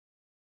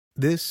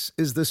This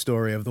is the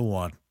story of the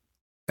one.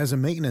 As a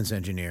maintenance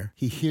engineer,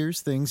 he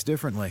hears things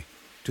differently.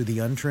 To the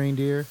untrained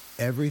ear,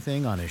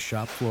 everything on his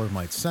shop floor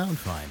might sound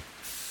fine,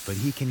 but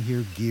he can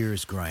hear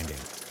gears grinding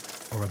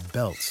or a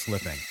belt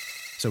slipping.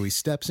 So he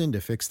steps in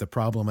to fix the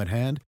problem at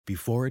hand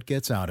before it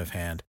gets out of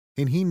hand.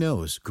 And he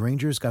knows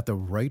Grainger's got the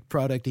right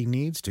product he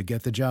needs to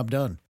get the job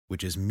done,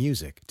 which is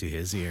music to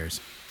his ears.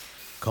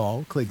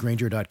 Call, click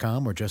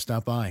Grainger.com, or just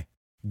stop by.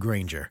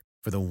 Grainger,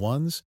 for the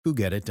ones who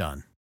get it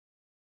done.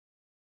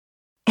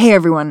 Hey,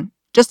 everyone.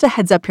 Just a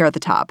heads up here at the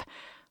top.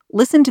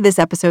 Listen to this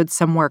episode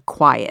somewhere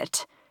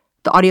quiet.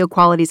 The audio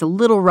quality is a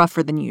little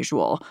rougher than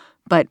usual,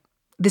 but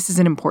this is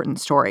an important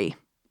story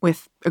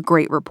with a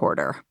great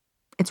reporter.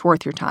 It's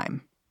worth your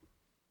time.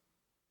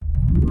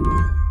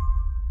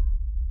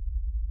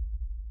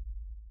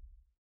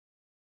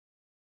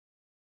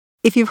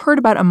 If you've heard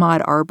about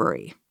Ahmaud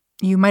Arbery,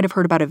 you might have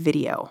heard about a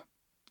video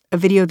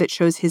that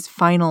shows his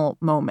final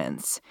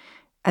moments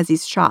as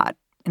he's shot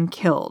and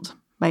killed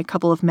by a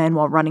couple of men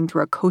while running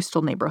through a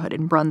coastal neighborhood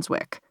in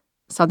Brunswick,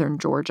 southern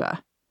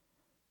Georgia.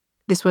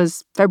 This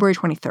was February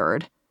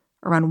 23rd,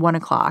 around 1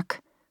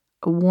 o'clock,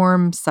 a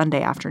warm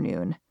Sunday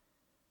afternoon.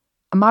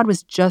 Ahmaud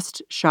was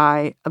just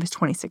shy of his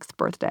 26th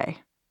birthday.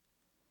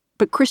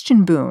 But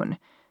Christian Boone,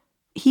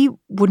 he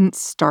wouldn't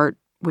start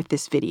with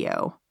this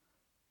video.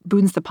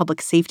 Boone's the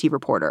public safety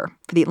reporter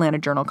for the Atlanta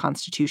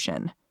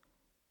Journal-Constitution.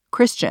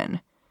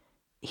 Christian,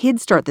 he'd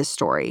start this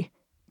story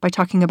by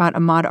talking about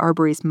Ahmaud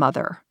Arbery's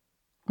mother,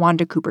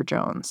 Wanda Cooper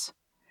Jones.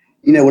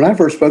 You know, when I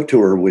first spoke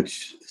to her,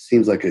 which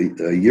seems like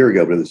a year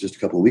ago, but it was just a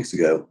couple of weeks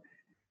ago,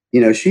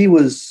 she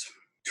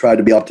tried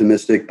to be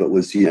optimistic, but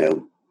was,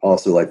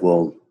 also like,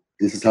 well,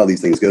 this is how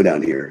these things go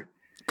down here.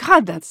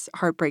 God, that's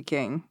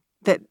heartbreaking.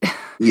 That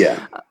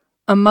yeah,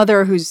 a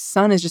mother whose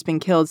son has just been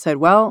killed said,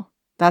 well,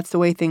 that's the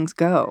way things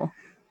go.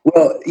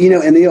 Well,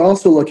 and they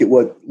also look at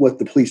what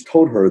the police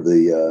told her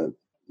the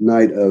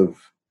night of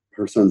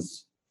her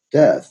son's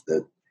death,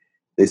 that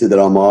they said that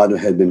Ahmaud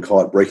had been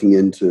caught breaking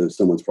into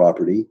someone's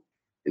property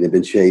and had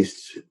been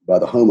chased by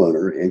the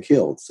homeowner and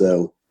killed.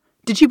 So,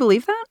 did she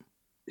believe that?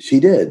 She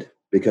did,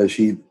 because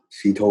she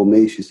told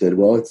me, she said,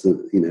 well, it's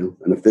an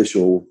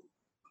official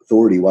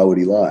authority. Why would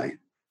he lie?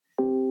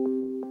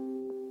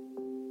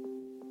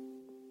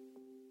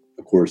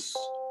 Of course,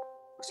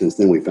 since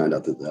then we found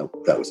out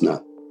that was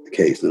not the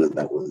case and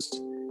that was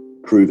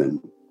proven.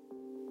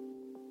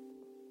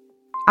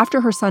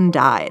 After her son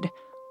died,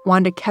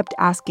 Wanda kept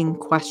asking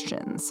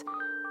questions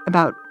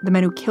about the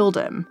men who killed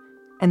him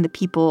and the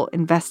people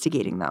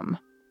investigating them.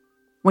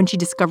 When she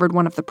discovered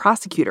one of the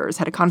prosecutors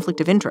had a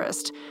conflict of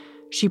interest,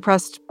 she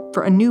pressed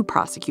for a new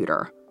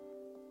prosecutor.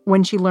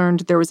 When she learned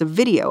there was a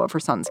video of her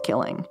son's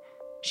killing,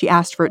 she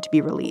asked for it to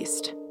be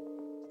released.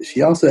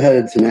 She also had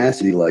a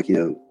tenacity, like,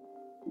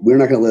 we're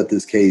not going to let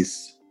this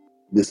case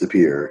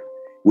disappear.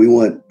 We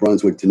want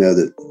Brunswick to know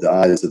that the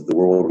eyes of the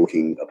world are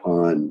looking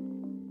upon,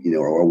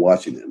 or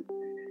watching them.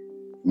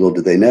 Little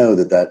did they know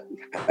that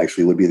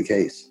actually would be the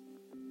case.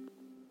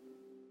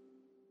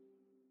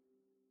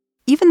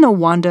 Even though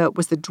Wanda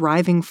was the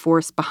driving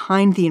force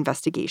behind the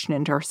investigation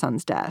into her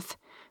son's death,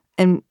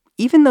 and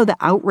even though the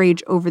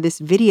outrage over this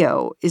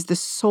video is the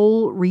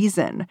sole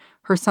reason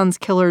her son's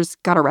killers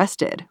got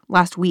arrested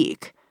last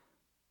week,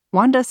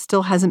 Wanda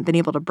still hasn't been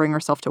able to bring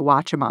herself to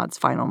watch Ahmaud's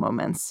final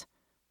moments.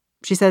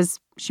 She says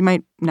she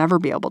might never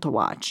be able to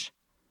watch.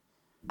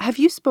 Have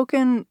you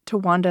spoken to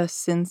Wanda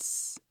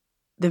since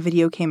the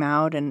video came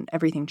out and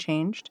everything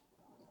changed?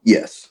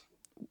 Yes.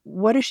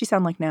 What does she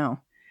sound like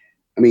now?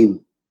 I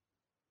mean,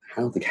 I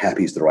don't think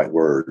happy is the right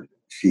word.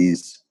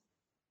 She's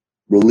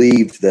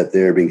relieved that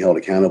they're being held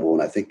accountable.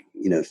 And I think,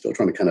 still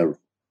trying to kind of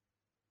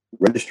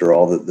register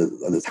all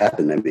that's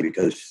happened. Maybe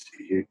because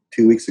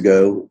 2 weeks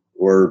ago,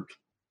 or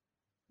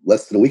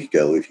less than a week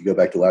ago, if you go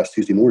back to last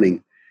Tuesday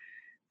morning,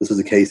 this was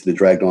a case that had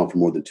dragged on for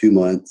more than 2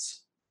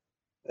 months.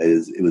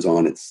 It was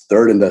on its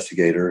third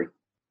investigator.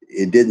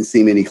 It didn't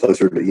seem any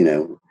closer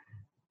to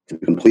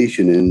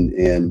completion.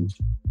 And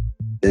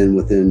then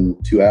within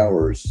 2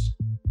 hours,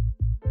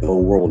 the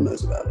whole world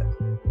knows about it.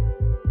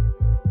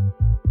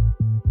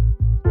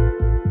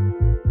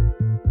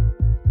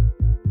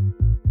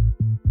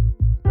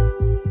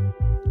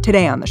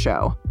 Today on the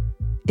show,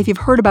 if you've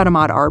heard about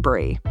Ahmaud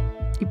Arbery,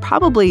 you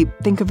probably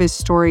think of his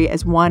story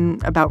as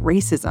one about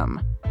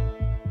racism.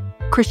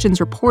 Christian's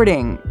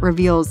reporting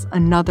reveals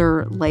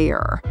another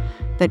layer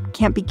that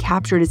can't be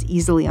captured as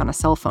easily on a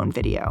cell phone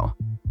video.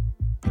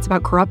 It's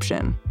about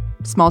corruption,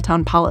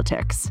 small-town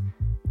politics,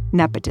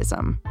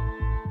 nepotism.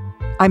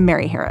 I'm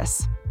Mary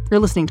Harris. You're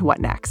listening to What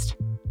Next?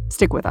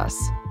 Stick with us.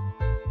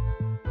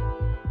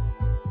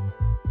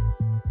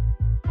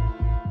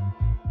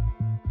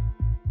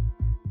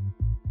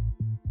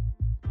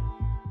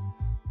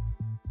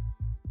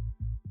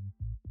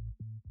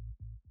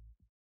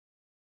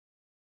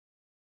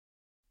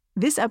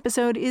 This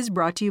episode is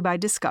brought to you by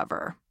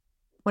Discover.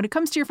 When it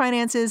comes to your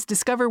finances,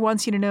 Discover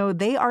wants you to know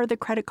they are the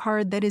credit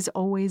card that is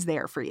always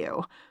there for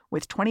you.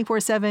 With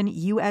 24/7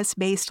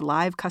 U.S.-based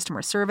live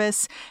customer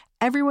service,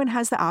 everyone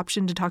has the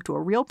option to talk to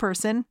a real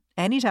person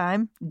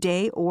anytime,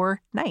 day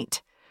or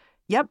night.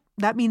 Yep,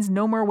 that means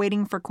no more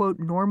waiting for, quote,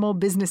 normal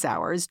business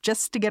hours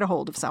just to get a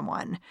hold of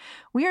someone.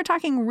 We are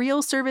talking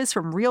real service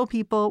from real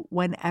people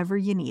whenever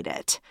you need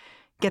it.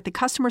 Get the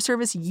customer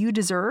service you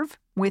deserve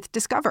with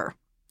Discover.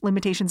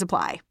 Limitations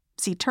apply.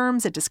 See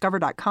terms at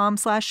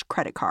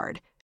discover.com/creditcard.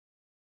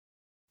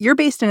 You're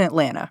based in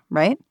Atlanta,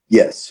 right?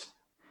 Yes.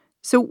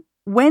 So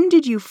when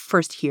did you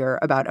first hear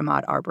about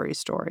Ahmaud Arbery's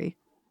story?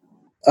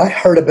 I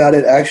heard about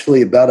it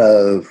actually about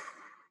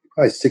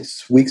probably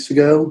 6 weeks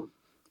ago.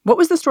 What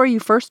was the story you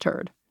first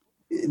heard?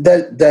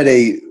 That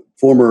a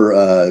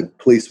former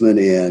policeman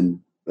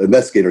and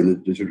investigator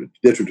in the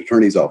district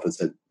attorney's office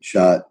had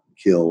shot,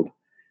 killed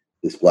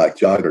this black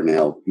jogger.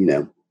 Now,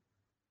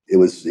 it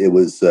was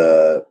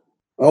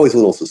always a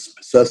little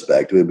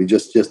suspect. It would be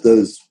just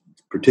those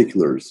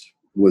particulars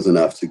was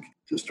enough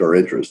to stir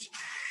interest.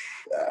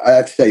 I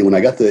have to tell you, when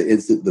I got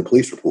the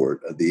police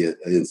report of the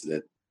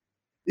incident,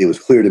 it was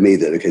clear to me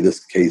that, okay,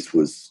 this case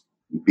was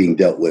being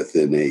dealt with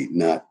in a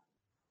not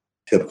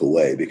typical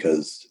way,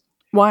 because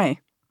why?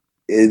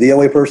 The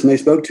only person they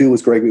spoke to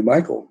was Greg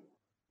McMichael.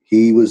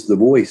 He was the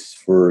voice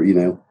for,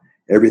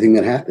 everything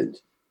that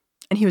happened.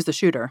 And he was the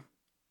shooter.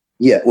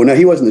 Yeah. Well, no,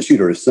 he wasn't the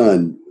shooter. His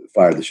son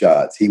fired the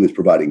shots. He was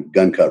providing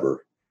gun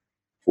cover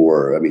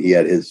he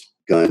had his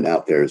gun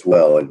out there as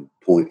well and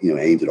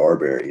aimed at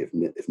Arbery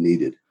if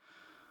needed.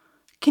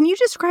 Can you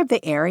describe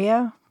the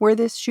area where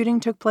this shooting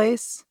took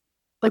place?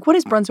 Like, what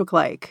is Brunswick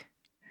like?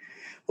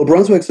 Well,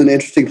 Brunswick's an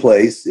interesting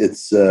place.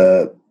 It's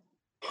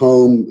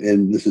home,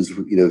 and this is,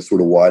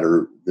 sort of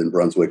wider than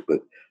Brunswick,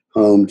 but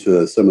home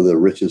to some of the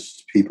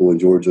richest people in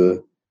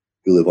Georgia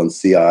who live on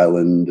Sea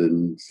Island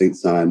and St.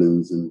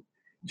 Simons and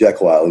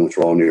Jekyll Island, which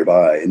are all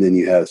nearby. And then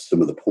you have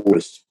some of the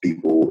poorest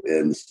people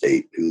in the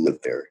state who live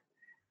there.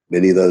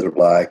 Many of those are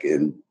black,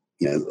 and,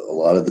 a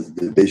lot of the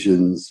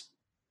divisions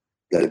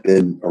that have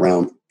been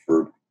around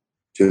for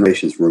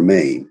generations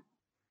remain.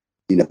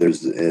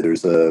 There's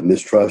a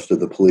mistrust of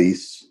the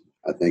police,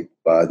 I think,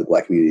 by the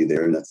black community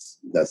there, and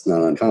that's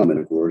not uncommon,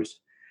 of course.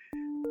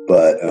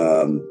 But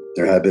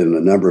there have been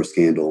a number of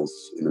scandals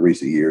in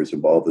recent years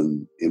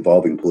involving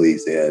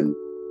police and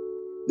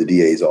the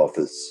DA's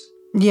office.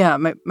 Yeah,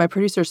 my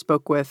producer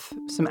spoke with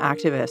some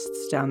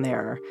activists down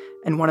there,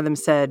 and one of them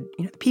said,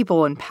 the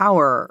people in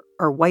power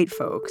are white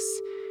folks,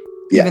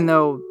 even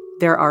though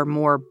there are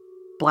more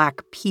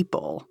black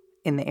people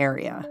in the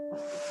area.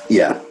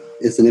 Yeah,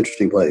 it's an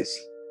interesting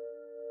place.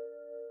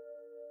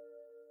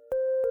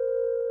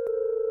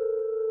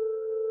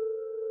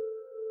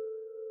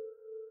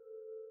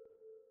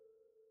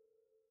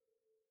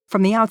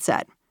 From the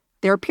outset,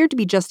 there appeared to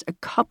be just a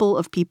couple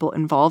of people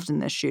involved in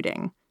this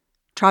shooting.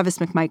 Travis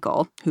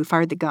McMichael, who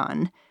fired the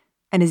gun,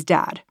 and his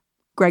dad,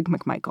 Greg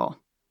McMichael.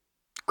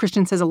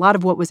 Christian says a lot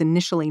of what was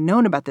initially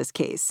known about this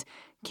case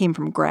came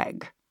from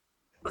Greg.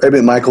 Greg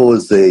McMichael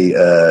is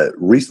a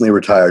recently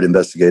retired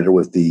investigator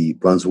with the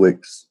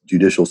Brunswick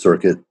Judicial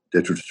Circuit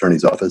District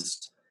Attorney's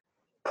Office.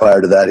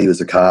 Prior to that, he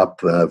was a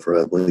cop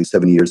for, I believe,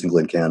 7 years in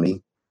Glenn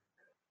County.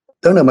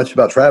 Don't know much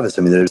about Travis.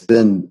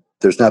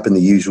 There's not been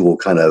the usual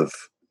kind of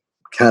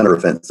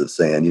counteroffensive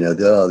saying,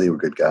 they were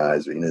good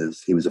guys, or,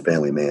 he was a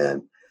family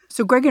man.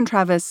 So Greg and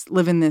Travis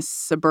live in this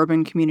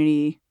suburban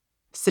community,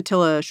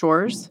 Satilla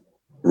Shores?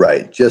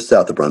 Right, just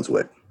south of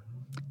Brunswick.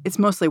 It's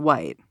mostly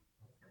white.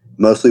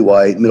 Mostly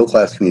white,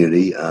 middle-class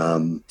community.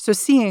 So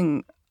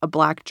seeing a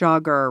black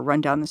jogger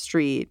run down the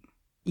street,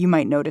 you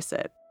might notice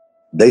it.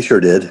 They sure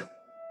did.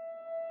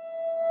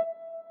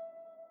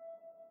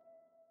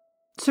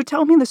 So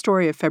tell me the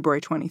story of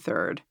February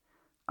 23rd.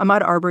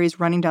 Ahmaud Arbery is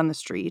running down the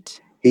street.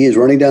 He is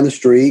running down the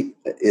street.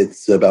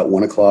 It's about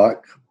 1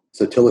 o'clock.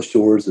 Satilla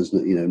Shores is,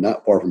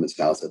 not far from his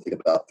house, I think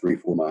about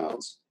 3-4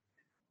 miles.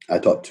 I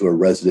talked to a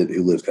resident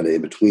who lives kind of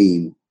in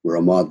between where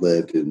Ahmaud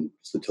lived and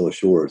Satilla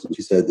Shores. And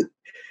she said that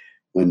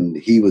when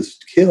he was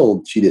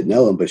killed, she didn't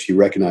know him, but she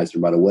recognized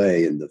him right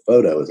away. And the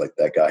photo is like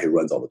that guy who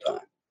runs all the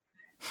time.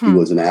 He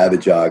was an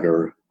avid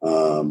jogger.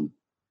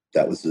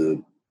 That was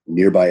a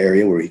nearby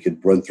area where he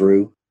could run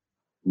through.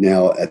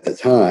 Now, at the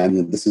time,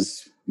 and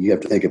you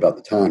have to think about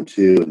the time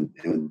too,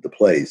 and the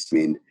place.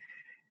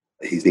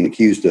 He's being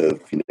accused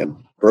of,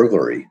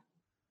 burglary,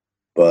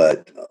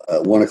 but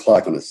 1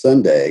 o'clock on a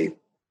Sunday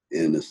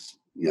in this,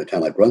 town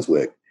like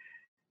Brunswick,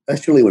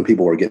 that's usually when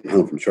people are getting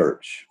home from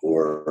church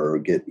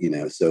or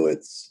so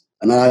it's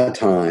an odd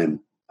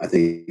time, I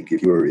think,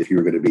 if you were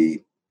going to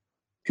be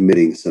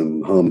committing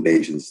some home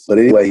invasions. But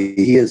anyway,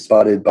 he is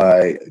spotted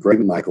by Greg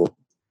McMichael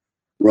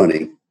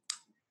running.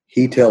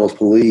 He tells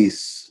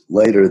police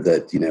later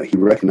that, he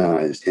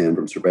recognized him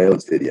from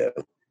surveillance video.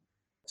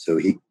 So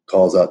he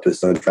calls out to his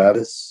son,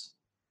 Travis.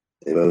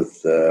 They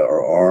both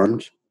are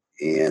armed,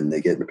 and they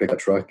get in a pickup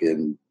truck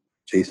and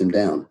chase him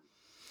down.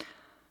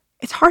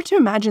 It's hard to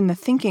imagine the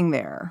thinking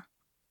there,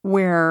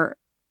 where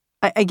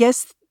I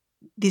guess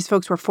these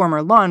folks were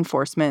former law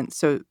enforcement,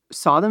 so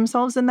saw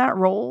themselves in that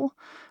role.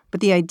 But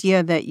the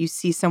idea that you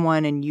see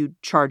someone and you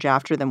charge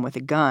after them with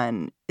a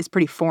gun is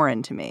pretty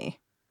foreign to me.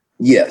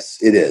 Yes,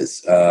 it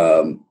is.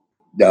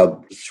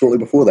 Now, shortly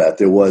before that,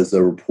 there was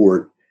a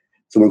report,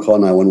 someone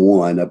called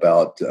 911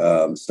 about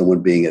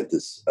someone being at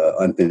this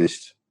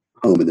unfinished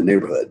home in the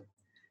neighborhood.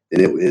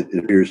 And it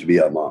appears to be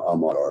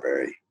Ahmaud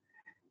Arbery.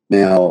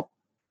 Now,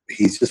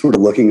 he's just sort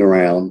of looking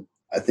around.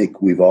 I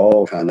think we've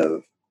all kind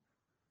of,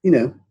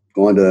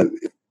 gone to,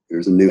 if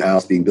there's a new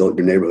house being built in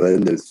your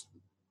neighborhood,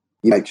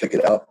 you might check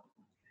it out.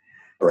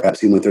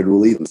 Perhaps he went there to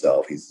relieve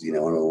himself. He's, on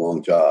a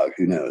long jog,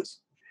 who knows?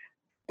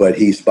 But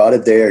he's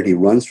spotted there and he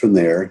runs from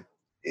there.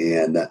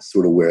 And that's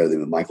sort of where the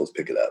McMichaels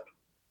pick it up.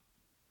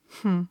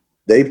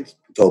 They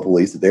told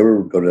police that they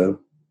were going to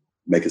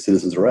make a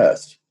citizen's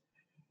arrest.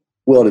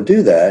 Well, to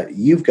do that,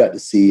 you've got to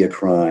see a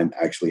crime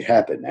actually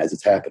happen as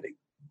it's happening.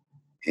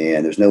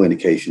 And there's no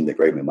indication that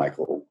Greg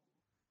McMichael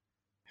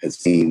has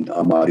seen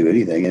Ahmaud do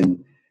anything.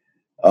 And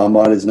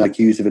Ahmaud is not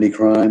accused of any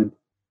crime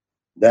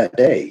that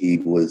day. He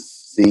was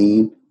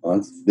seen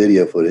on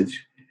video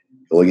footage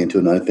going into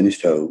an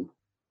unfinished home,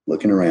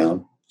 looking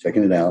around,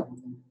 checking it out,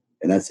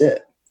 and that's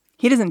it.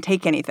 He doesn't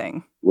take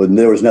anything. Well,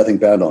 there was nothing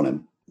found on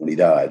him when he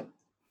died.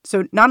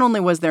 So not only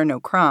was there no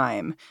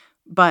crime,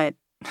 but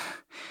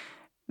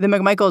the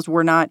McMichaels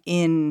were not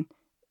in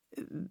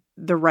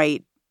the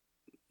right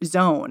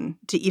zone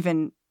to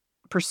even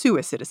pursue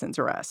a citizen's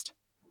arrest.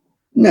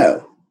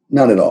 No,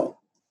 not at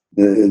all.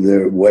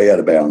 They're way out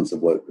of bounds of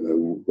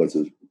what's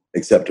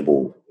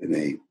acceptable in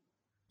a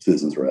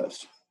citizen's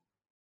arrest.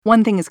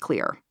 One thing is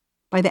clear.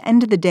 By the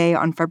end of the day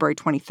on February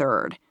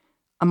 23rd,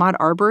 Ahmaud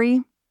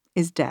Arbery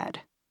is dead.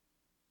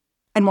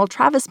 And while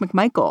Travis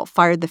McMichael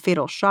fired the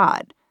fatal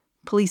shot,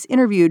 police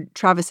interviewed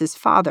Travis's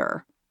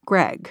father,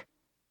 Greg,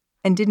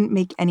 and didn't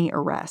make any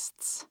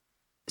arrests.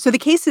 So the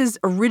case is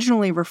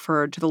originally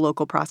referred to the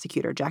local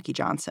prosecutor, Jackie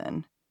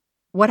Johnson.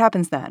 What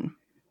happens then?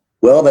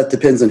 Well, that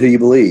depends on who you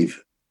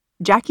believe.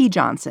 Jackie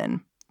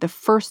Johnson, the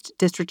first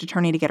district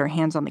attorney to get her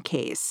hands on the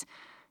case,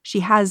 she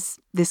has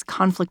this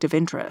conflict of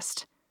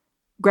interest.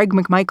 Greg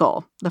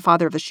McMichael, the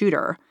father of the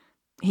shooter,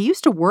 he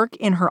used to work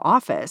in her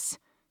office.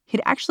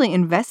 He'd actually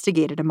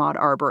investigated Ahmaud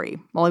Arbery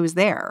while he was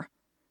there.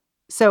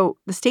 So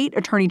the state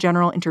attorney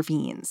general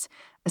intervenes,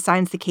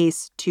 assigns the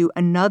case to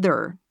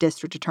another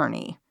district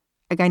attorney,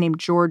 a guy named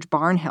George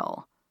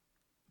Barnhill.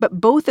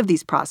 But both of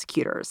these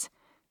prosecutors,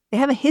 they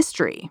have a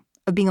history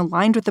of being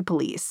aligned with the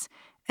police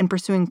and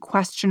pursuing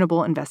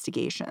questionable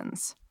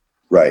investigations.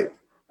 Right.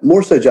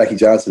 More so Jackie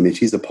Johnson. I mean,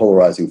 she's a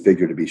polarizing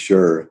figure, to be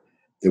sure.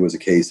 There was a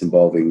case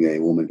involving a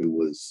woman who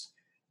was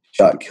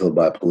shot and killed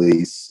by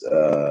police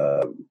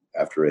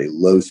after a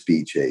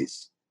low-speed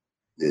chase.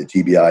 The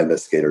GBI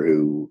investigator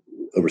who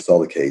oversaw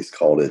the case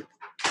called it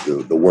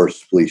the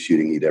worst police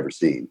shooting he'd ever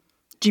seen.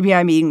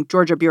 GBI meaning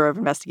Georgia Bureau of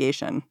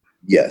Investigation.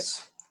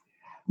 Yes.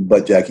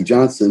 But Jackie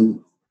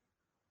Johnson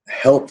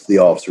helped the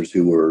officers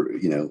who were,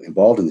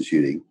 involved in the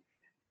shooting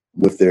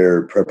with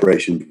their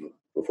preparation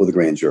before the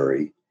grand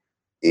jury.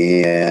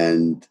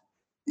 And,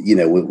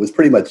 was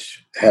pretty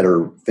much had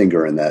her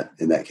finger in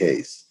that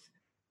case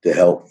to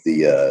help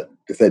the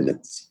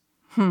defendants.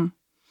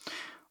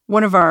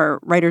 One of our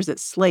writers at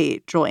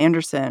Slate, Joel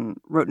Anderson,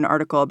 wrote an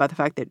article about the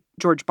fact that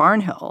George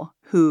Barnhill,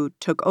 who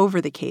took over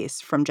the case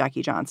from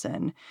Jackie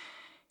Johnson,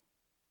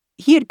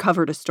 he had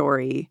covered a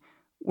story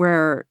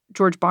where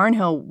George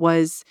Barnhill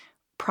was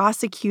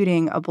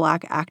prosecuting a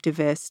Black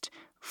activist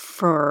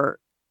for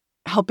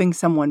helping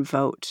someone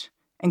vote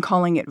and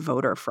calling it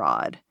voter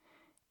fraud.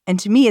 And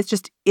to me,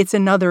 it's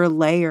another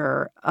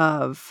layer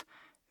of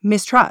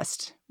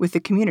mistrust with the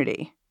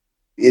community.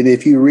 And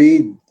if you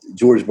read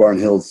George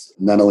Barnhill's,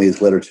 not only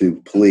his letter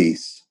to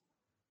police,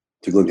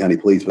 to Glenn County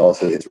Police, but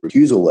also his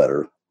recusal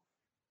letter,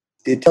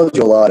 it tells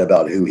you a lot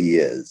about who he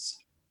is.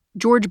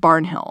 George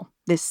Barnhill,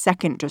 this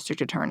second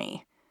district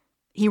attorney,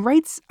 he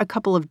writes a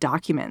couple of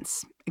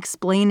documents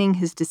explaining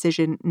his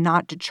decision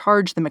not to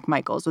charge the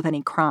McMichaels with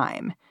any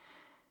crime.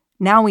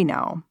 Now we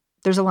know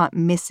there's a lot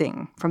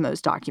missing from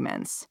those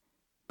documents.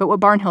 But what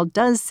Barnhill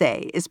does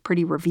say is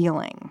pretty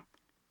revealing.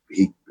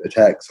 He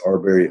attacks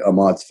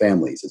Ahmaud's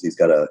family, says he's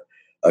got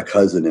a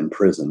cousin in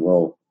prison.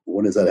 Well,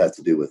 what does that have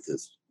to do with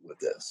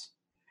this?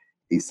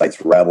 He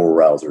cites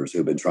rabble-rousers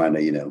who've been trying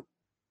to,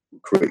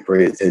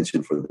 create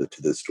attention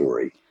to this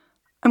story.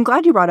 I'm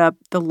glad you brought up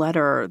the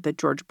letter that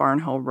George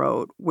Barnhill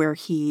wrote, where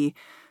he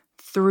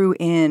threw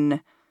in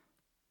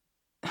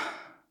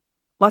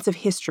lots of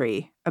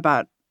history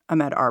about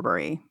Ahmaud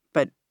Arbery,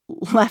 but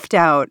left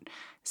out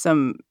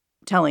some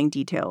telling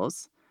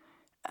details.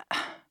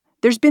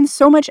 There's been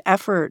so much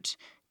effort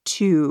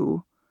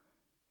to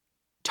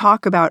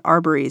talk about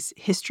Arbery's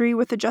history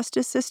with the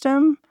justice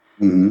system.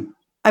 Mm-hmm.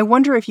 I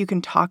wonder if you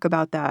can talk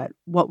about that,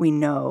 what we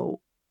know,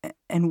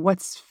 and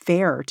what's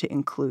fair to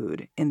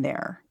include in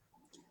there.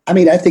 I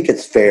mean, I think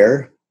it's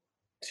fair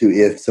to,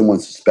 if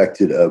someone's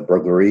suspected of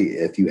burglary,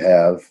 if you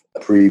have a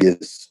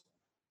previous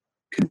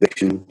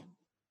conviction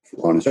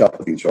on a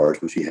shoplifting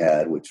charge, which he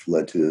had, which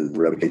led to the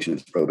revocation of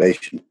his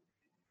probation,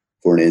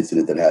 for an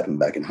incident that happened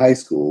back in high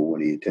school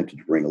when he attempted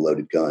to bring a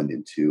loaded gun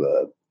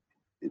into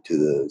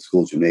the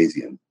school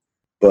gymnasium.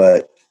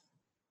 But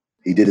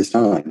he did his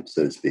time,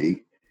 so to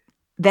speak.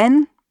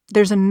 Then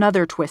there's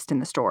another twist in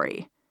the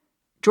story.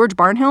 George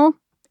Barnhill,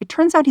 it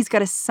turns out he's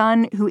got a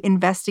son who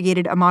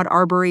investigated Ahmaud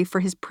Arbery for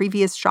his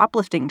previous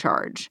shoplifting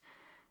charge.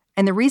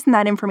 And the reason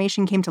that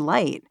information came to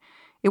light,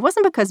 it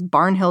wasn't because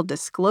Barnhill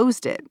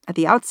disclosed it at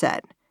the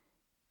outset.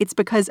 It's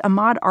because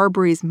Ahmaud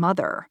Arbery's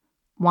mother,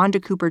 Wanda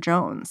Cooper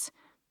Jones,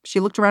 she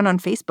looked around on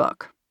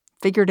Facebook,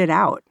 figured it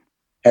out.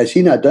 Had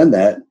she not done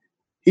that,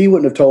 he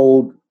wouldn't have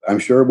told, I'm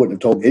sure,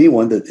 wouldn't have told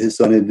anyone that his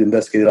son had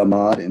investigated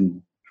Ahmaud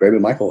and Greg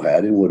McMichael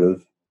had, and would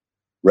have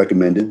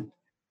recommended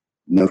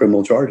no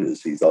criminal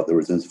charges. He thought there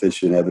was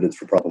insufficient evidence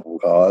for probable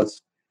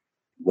cause.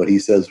 What he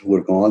says would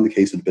have gone, the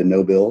case would have been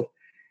no bill,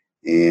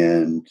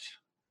 and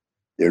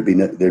there'd be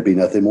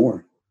nothing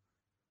more.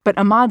 But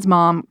Ahmaud's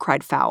mom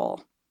cried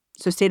foul.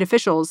 So state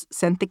officials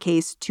sent the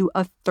case to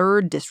a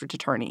third district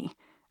attorney,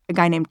 a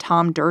guy named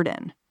Tom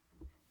Durden.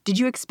 Did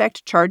you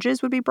expect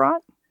charges would be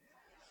brought?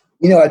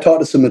 I talked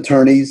to some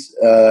attorneys,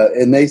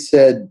 and they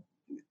said,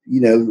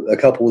 a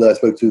couple that I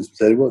spoke to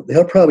said, well,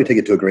 they'll probably take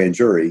it to a grand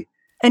jury.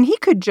 And he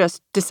could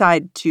just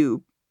decide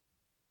to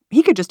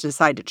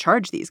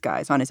charge these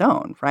guys on his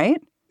own,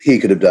 right? He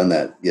could have done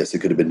that. Yes, it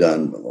could have been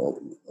done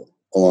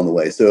along the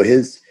way. So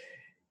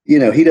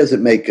he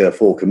doesn't make a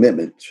full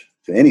commitment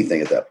to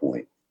anything at that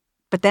point.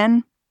 But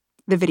then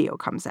the video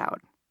comes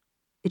out.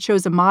 It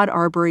shows Ahmaud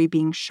Arbery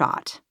being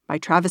shot by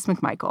Travis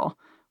McMichael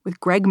with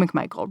Greg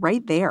McMichael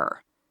right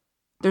there.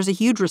 There's a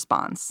huge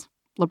response.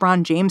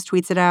 LeBron James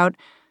tweets it out.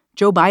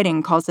 Joe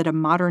Biden calls it a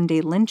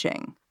modern-day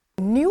lynching.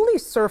 Newly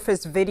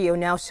surfaced video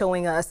now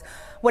showing us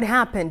what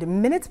happened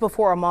minutes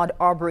before Ahmaud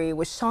Arbery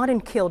was shot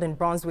and killed in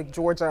Brunswick,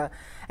 Georgia.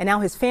 And now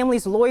his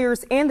family's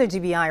lawyers and the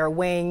GBI are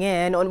weighing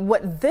in on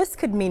what this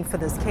could mean for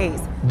this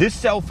case. This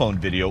cell phone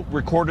video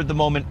recorded the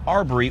moment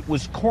Arbery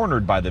was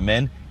cornered by the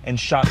men and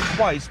shot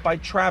twice by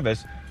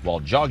Travis while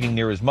jogging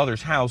near his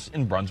mother's house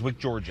in Brunswick,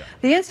 Georgia.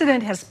 The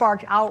incident has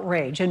sparked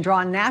outrage and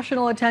drawn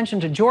national attention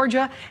to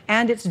Georgia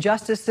and its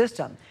justice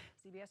system.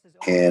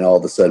 And all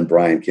of a sudden,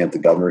 Brian Kemp, the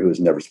governor, who has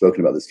never spoken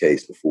about this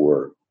case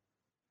before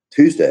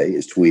Tuesday,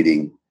 is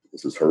tweeting,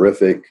 this is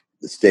horrific.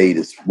 The state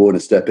is willing to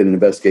step in and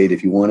investigate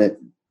if you want it.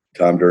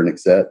 Tom Durden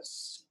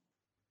accepts.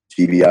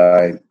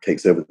 GBI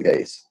takes over the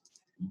case.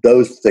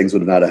 Those things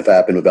would not have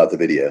happened without the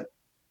video.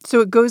 So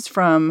it goes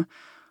from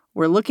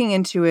we're looking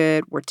into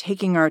it, we're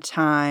taking our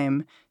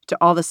time, to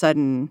all of a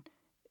sudden,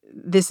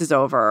 this is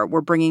over.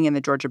 We're bringing in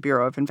the Georgia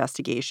Bureau of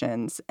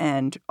Investigations,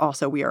 and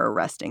also we are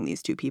arresting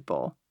these two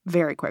people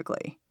very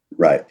quickly.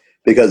 Right.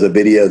 Because a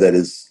video that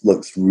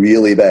looks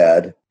really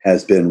bad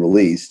has been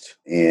released,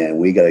 and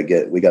we gotta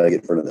get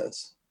in front of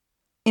this.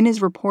 In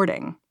his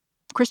reporting,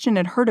 Christian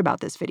had heard about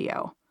this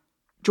video.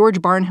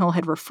 George Barnhill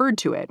had referred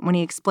to it when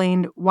he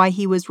explained why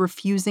he was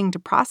refusing to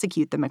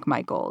prosecute the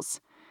McMichaels,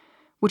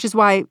 which is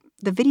why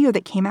the video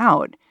that came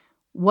out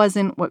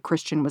wasn't what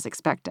Christian was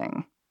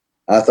expecting.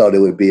 I thought it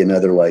would be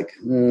another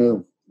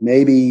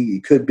maybe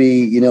it could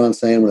be, you know what I'm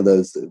saying, one of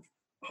those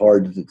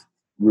hard to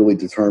really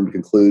determine to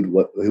conclude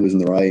who was in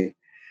the right.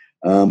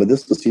 But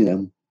this was,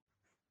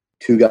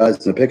 two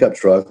guys in a pickup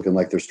truck looking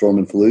like they're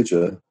storming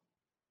Fallujah,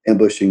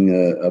 ambushing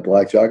a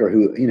black jogger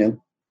who,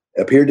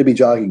 appeared to be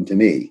jogging to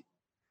me.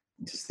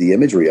 Just the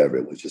imagery of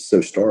it was just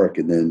so stark.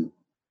 And then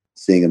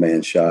seeing a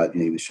man shot,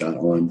 he was shot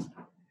on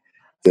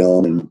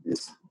film, and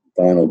his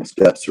final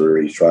steps are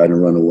he's trying to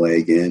run away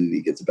again, and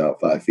he gets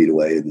about 5 feet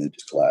away and then it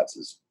just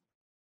collapses.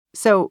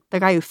 So the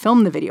guy who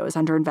filmed the video is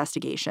under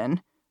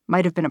investigation,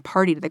 might have been a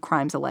party to the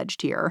crimes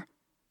alleged here.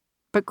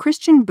 But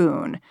Christian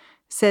Boone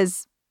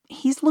says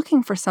he's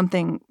looking for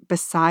something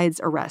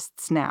besides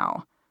arrests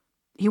now.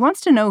 He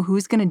wants to know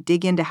who's going to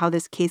dig into how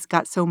this case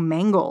got so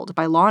mangled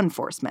by law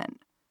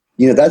enforcement.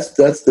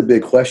 That's the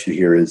big question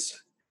here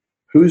is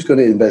who's going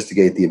to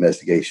investigate the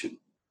investigation?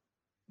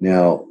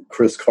 Now,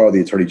 Chris Carr,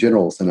 the Attorney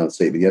General, sent out a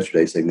statement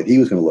yesterday saying that he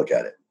was going to look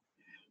at it.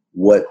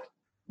 What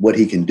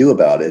he can do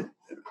about it,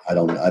 I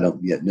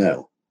don't yet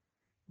know.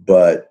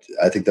 But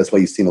I think that's why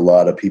you've seen a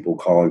lot of people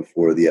calling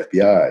for the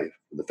FBI,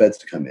 for the feds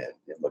to come in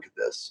and look at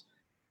this.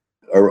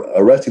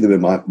 Arresting the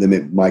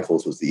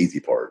McMichaels was the easy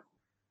part.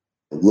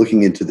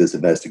 Looking into this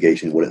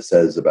investigation, what it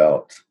says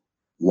about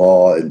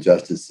law and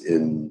justice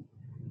in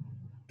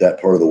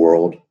that part of the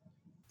world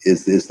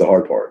is the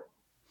hard part.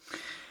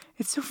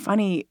 It's so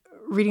funny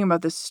reading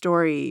about this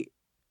story.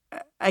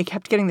 I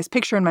kept getting this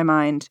picture in my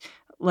mind,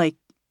 like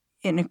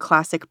in a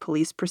classic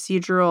police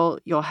procedural,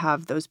 you'll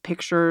have those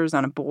pictures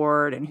on a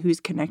board and who's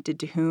connected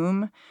to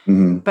whom.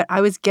 Mm-hmm. But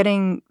I was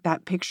getting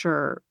that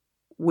picture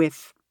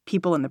with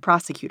people in the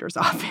prosecutor's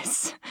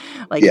office.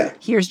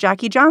 Here's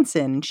Jackie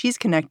Johnson, and she's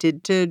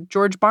connected to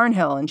George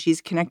Barnhill, and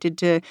she's connected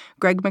to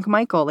Greg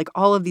McMichael. Like,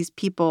 all of these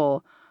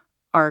people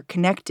are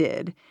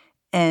connected.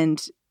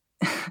 And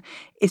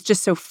it's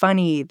just so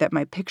funny that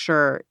my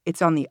picture,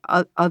 it's on the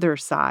other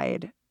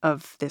side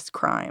of this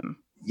crime.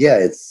 Yeah,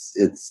 it's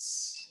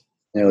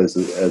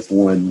as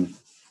one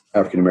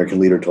African-American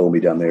leader told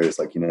me down there, it's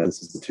like,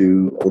 this is the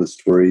two oldest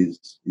stories.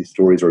 These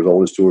stories are as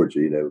old as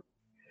Georgia,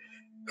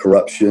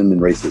 corruption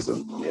and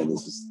racism.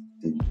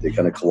 And they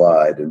kind of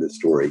collide in this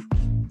story.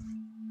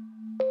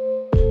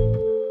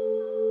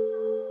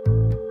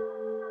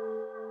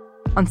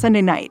 On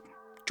Sunday night,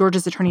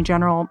 Georgia's Attorney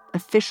General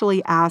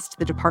officially asked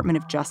the Department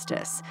of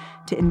Justice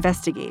to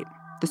investigate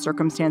the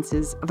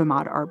circumstances of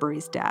Ahmaud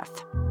Arbery's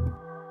death.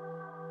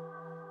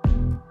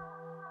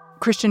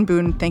 Christian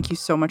Boone, thank you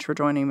so much for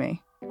joining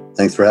me.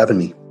 Thanks for having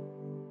me.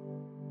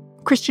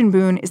 Christian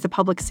Boone is the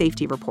public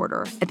safety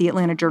reporter at the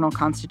Atlanta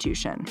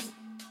Journal-Constitution.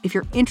 If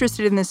you're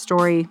interested in this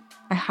story,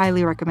 I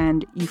highly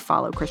recommend you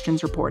follow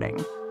Christian's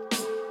reporting.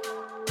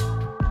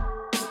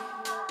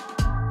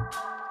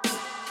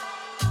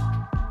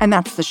 And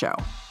that's the show.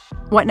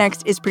 What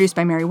Next is produced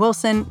by Mary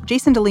Wilson,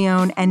 Jason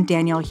DeLeon, and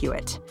Danielle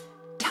Hewitt.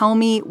 Tell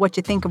me what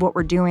you think of what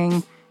we're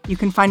doing. You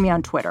can find me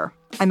on Twitter.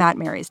 I'm at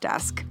Mary's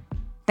Desk.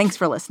 Thanks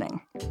for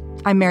listening.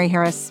 I'm Mary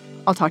Harris.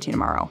 I'll talk to you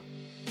tomorrow.